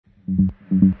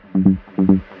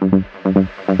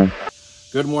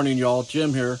Good morning, y'all.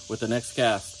 Jim here with the next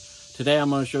cast. Today I'm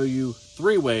going to show you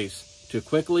 3 ways to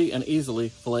quickly and easily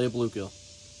fillet a bluegill.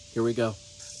 Here we go.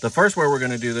 The first way we're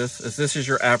going to do this is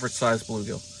your average size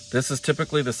bluegill. This is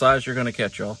typically the size you're going to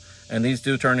catch, y'all, and these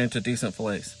do turn into decent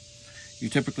fillets. You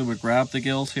typically would grab the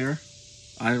gills here.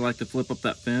 I like to flip up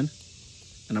that fin,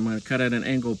 and I'm going to cut at an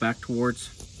angle back towards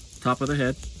the top of the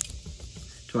head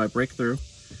till I break through.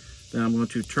 Then I'm going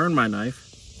to turn my knife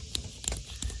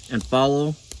and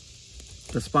follow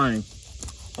the spine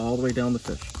all the way down the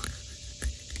fish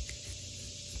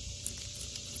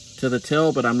to the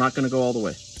tail, but I'm not going to go all the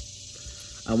way.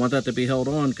 I want that to be held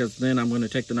on, because then I'm going to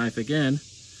take the knife again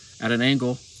at an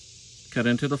angle, cut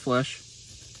into the flesh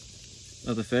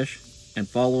of the fish, and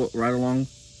follow it right along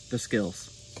the scales.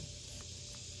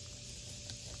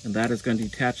 And that is going to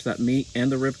detach that meat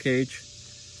and the rib cage.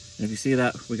 And if you see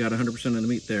that, we got 100% of the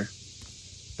meat there.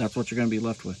 That's what you're going to be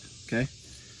left with, okay?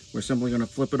 We're simply going to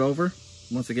flip it over.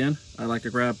 Once again, I like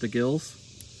to grab the gills,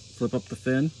 flip up the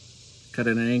fin, cut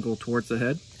at an angle towards the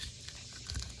head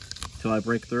till I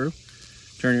break through.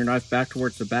 Turn your knife back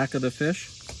towards the back of the fish.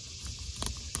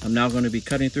 I'm now going to be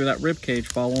cutting through that rib cage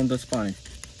following the spine.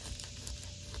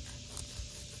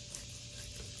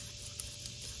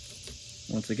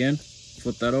 Once again,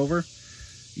 flip that over.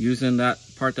 Using that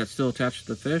part that's still attached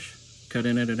to the fish, cut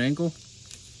in at an angle,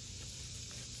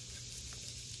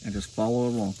 and just follow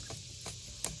along.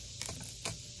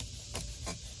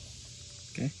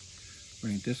 Okay, we're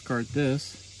going to discard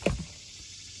this.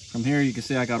 From here you can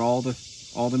see I got all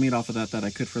the meat off of that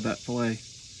I could for that fillet.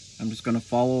 I'm just going to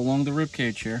follow along the rib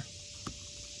cage here,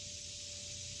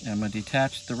 and I'm going to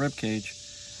detach the rib cage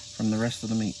from the rest of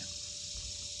the meat.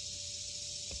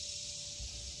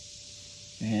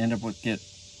 And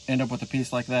end up with a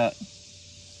piece like that.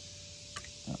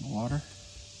 Out in the water.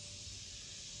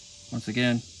 Once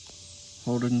again,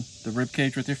 holding the rib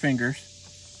cage with your fingers,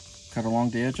 cut along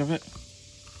the edge of it,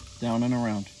 down and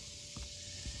around.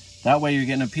 That way you're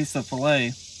getting a piece of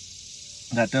fillet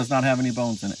that does not have any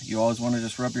bones in it. You always want to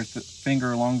just rub your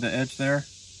finger along the edge there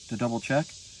to double check.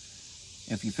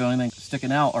 If you feel anything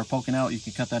sticking out or poking out, you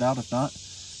can cut that out. If not,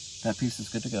 that piece is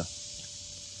good to go.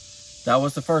 That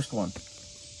was the first one.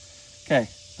 Okay,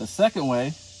 the second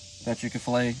way that you can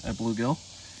fillet a bluegill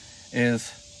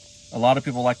is, a lot of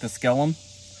people like to scale them.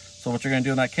 So what you're going to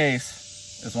do in that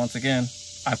case is, once again,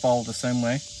 I follow the same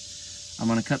way. I'm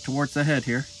going to cut towards the head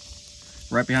here,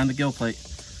 right behind the gill plate,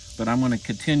 but I'm going to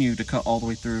continue to cut all the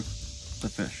way through the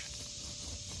fish.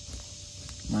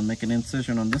 I'm going to make an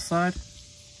incision on this side,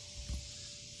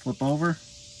 flip over,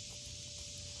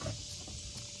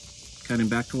 cutting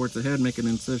back towards the head, make an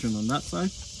incision on that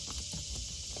side.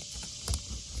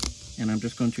 And I'm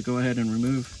just going to go ahead and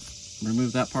remove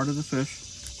that part of the fish.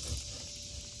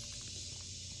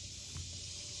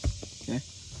 Okay.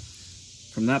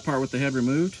 From that part with the head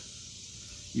removed,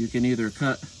 you can either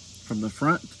cut from the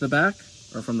front to the back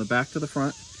or from the back to the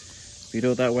front. If you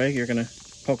do it that way, you're going to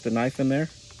poke the knife in there.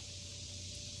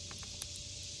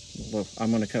 Look,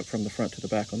 I'm going to cut from the front to the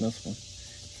back on this one,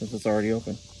 since it's already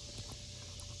open.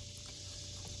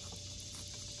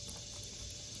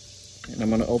 And I'm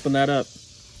going to open that up.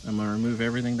 I'm going to remove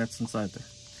everything that's inside there.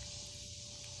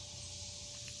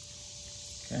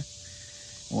 Okay.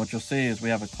 And what you'll see is we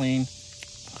have a clean,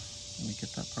 let me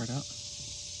get that part out.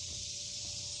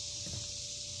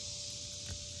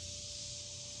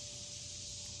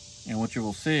 And what you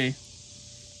will see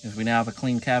is we now have a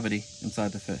clean cavity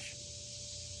inside the fish.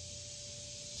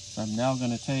 So I'm now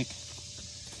going to take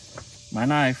my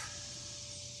knife.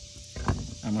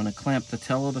 I'm going to clamp the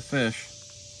tail of the fish.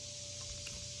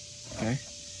 Okay.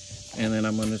 And then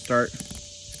I'm going to start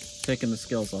taking the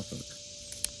scales off of it.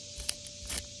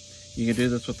 You can do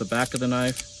this with the back of the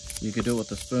knife. You can do it with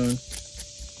the spoon.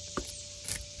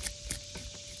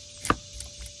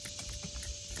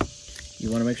 You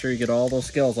want to make sure you get all those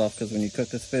scales off, because when you cook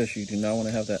this fish, you do not want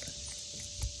to have that.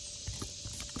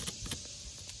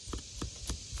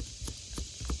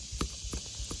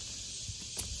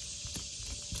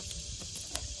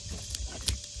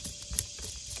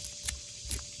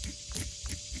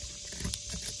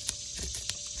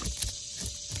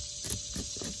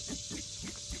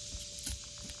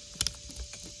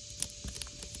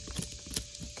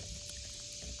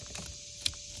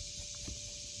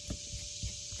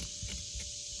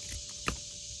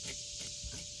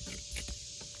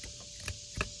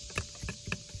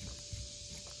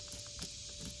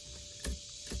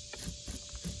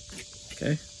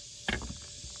 Okay,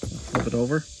 flip it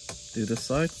over, do this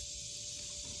side.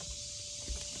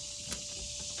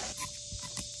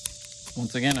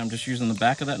 Once again, I'm just using the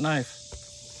back of that knife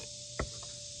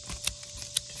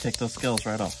take those scales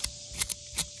right off.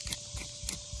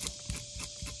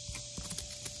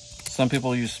 Some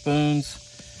people use spoons.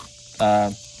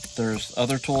 There's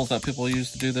other tools that people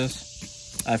use to do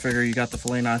this. I figure you got the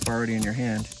fillet knife already in your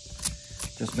hand.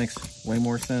 Just makes way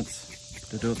more sense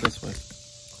to do it this way.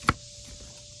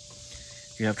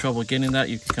 If you have trouble getting that,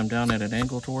 you can come down at an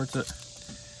angle towards it.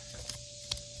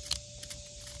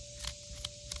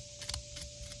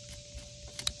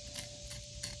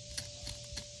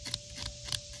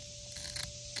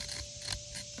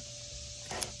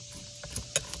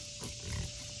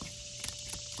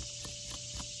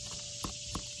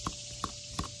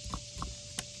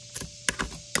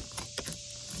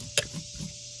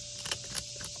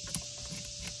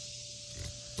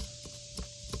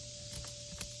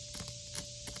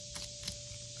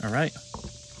 All right,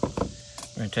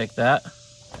 we're gonna take that,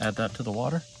 add that to the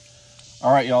water.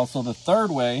 All right, y'all, so the third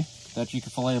way that you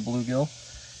can fillet a bluegill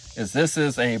is this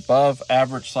is a above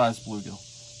average size bluegill.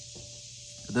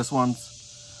 This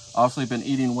one's obviously been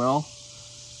eating well.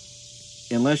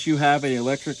 Unless you have an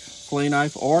electric fillet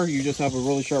knife or you just have a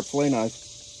really sharp fillet knife,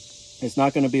 it's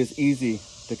not gonna be as easy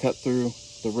to cut through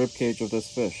the rib cage of this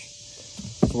fish.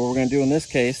 So what we're gonna do in this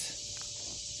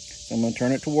case, I'm gonna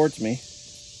turn it towards me.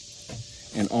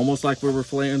 And almost like we were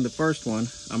filleting the first one,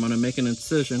 I'm gonna make an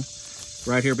incision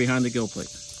right here behind the gill plate,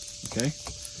 okay?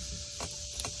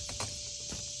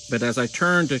 But as I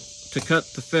turn to cut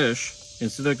the fish,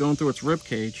 instead of going through its rib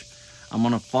cage, I'm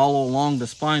gonna follow along the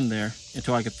spine there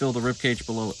until I can feel the rib cage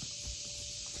below it.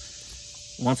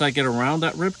 Once I get around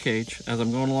that rib cage, as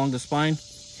I'm going along the spine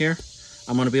here,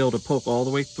 I'm gonna be able to poke all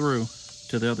the way through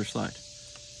to the other side,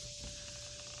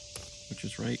 which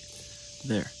is right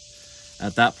there.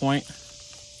 At that point,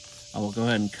 I will go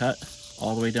ahead and cut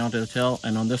all the way down to the tail,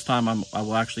 and on this time I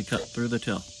will actually cut through the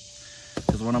tail.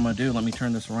 Because what I'm going to do, let me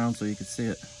turn this around so you can see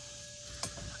it.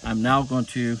 I'm now going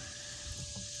to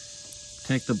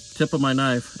take the tip of my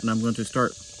knife and I'm going to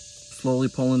start slowly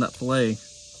pulling that fillet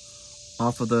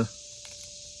off of the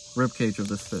rib cage of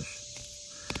this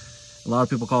fish. A lot of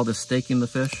people call this staking the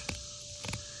fish.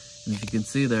 And as you can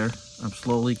see there, I'm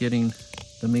slowly getting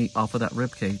the meat off of that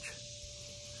rib cage.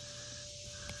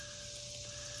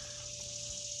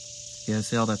 You guys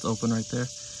see how that's open right there?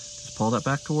 Just pull that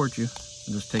back towards you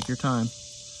and just take your time.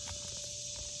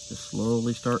 Just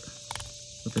slowly start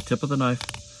with the tip of the knife,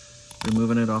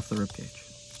 removing it off the rib cage.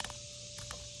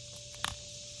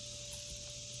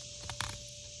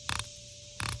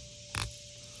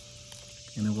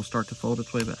 And it will start to fold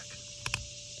its way back.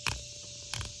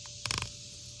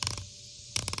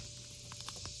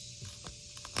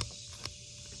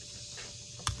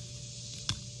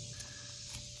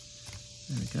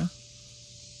 There we go.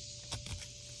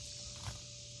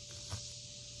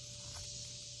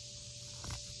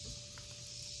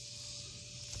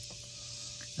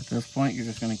 At this point, you're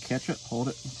just going to catch it, hold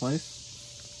it in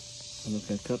place. I'm just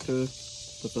going to cut to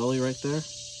the belly right there.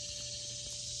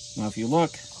 Now, if you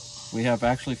look, we have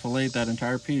actually filleted that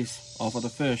entire piece off of the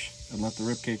fish and left the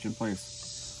rib cage in place.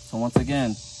 So once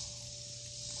again,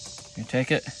 you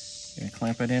take it, you're going to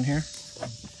clamp it in here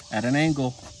at an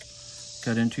angle,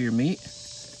 cut into your meat,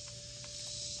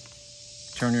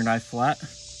 turn your knife flat,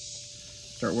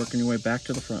 start working your way back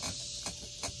to the front.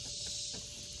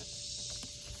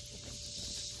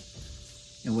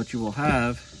 And what you will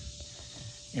have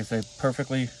is a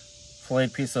perfectly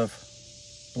filleted piece of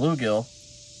bluegill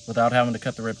without having to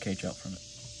cut the rib cage out from it.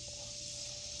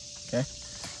 Okay,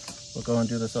 we'll go and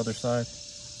do this other side.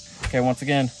 Okay, once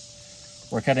again,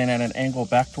 we're cutting at an angle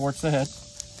back towards the head.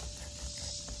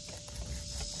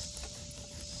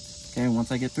 Okay,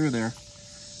 once I get through there,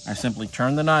 I simply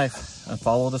turn the knife and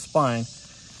follow the spine,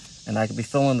 and I could be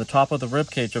filling the top of the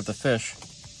rib cage of the fish.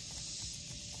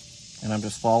 And I'm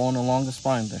just following along the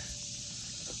spine there.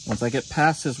 Once I get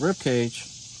past his rib cage,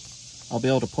 I'll be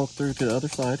able to poke through to the other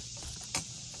side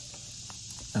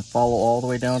and follow all the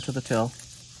way down to the tail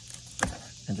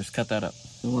and just cut that up.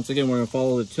 And once again, we're going to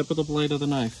follow the tip of the blade of the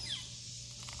knife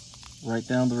right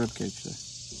down the rib cage there.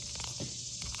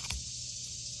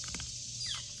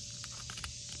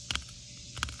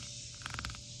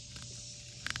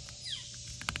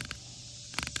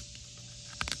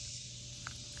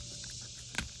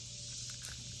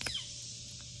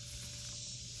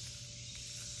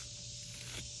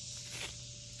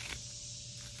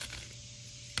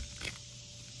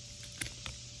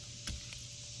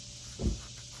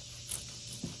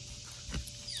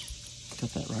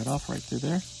 Cut that right off right through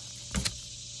there.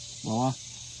 Voila.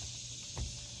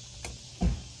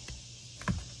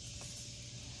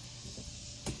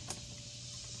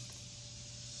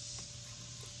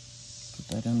 Put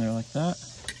that in there like that.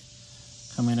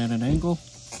 Come in at an angle.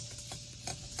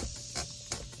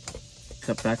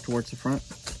 cut back towards the front.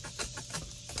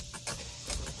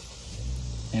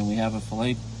 And we have a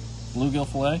bluegill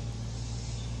fillet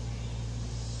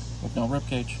with no rib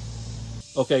cage.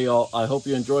 Okay, y'all, I hope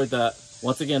you enjoyed that.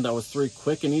 Once again, that was 3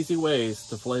 quick and easy ways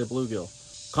to fillet a bluegill.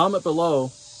 Comment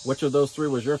below which of those 3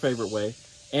 was your favorite way.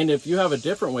 And if you have a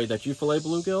different way that you fillet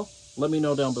bluegill, let me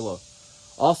know down below.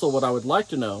 Also, what I would like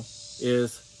to know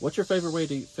is, what's your favorite way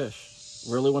to eat fish?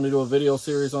 Really want to do a video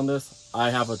series on this. I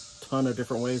have a ton of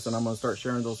different ways and I'm going to start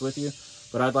sharing those with you.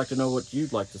 But I'd like to know what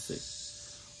you'd like to see.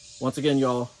 Once again,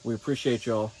 y'all, we appreciate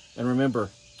y'all. And remember,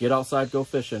 get outside, go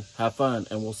fishing, have fun,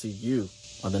 and we'll see you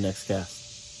on the next cast.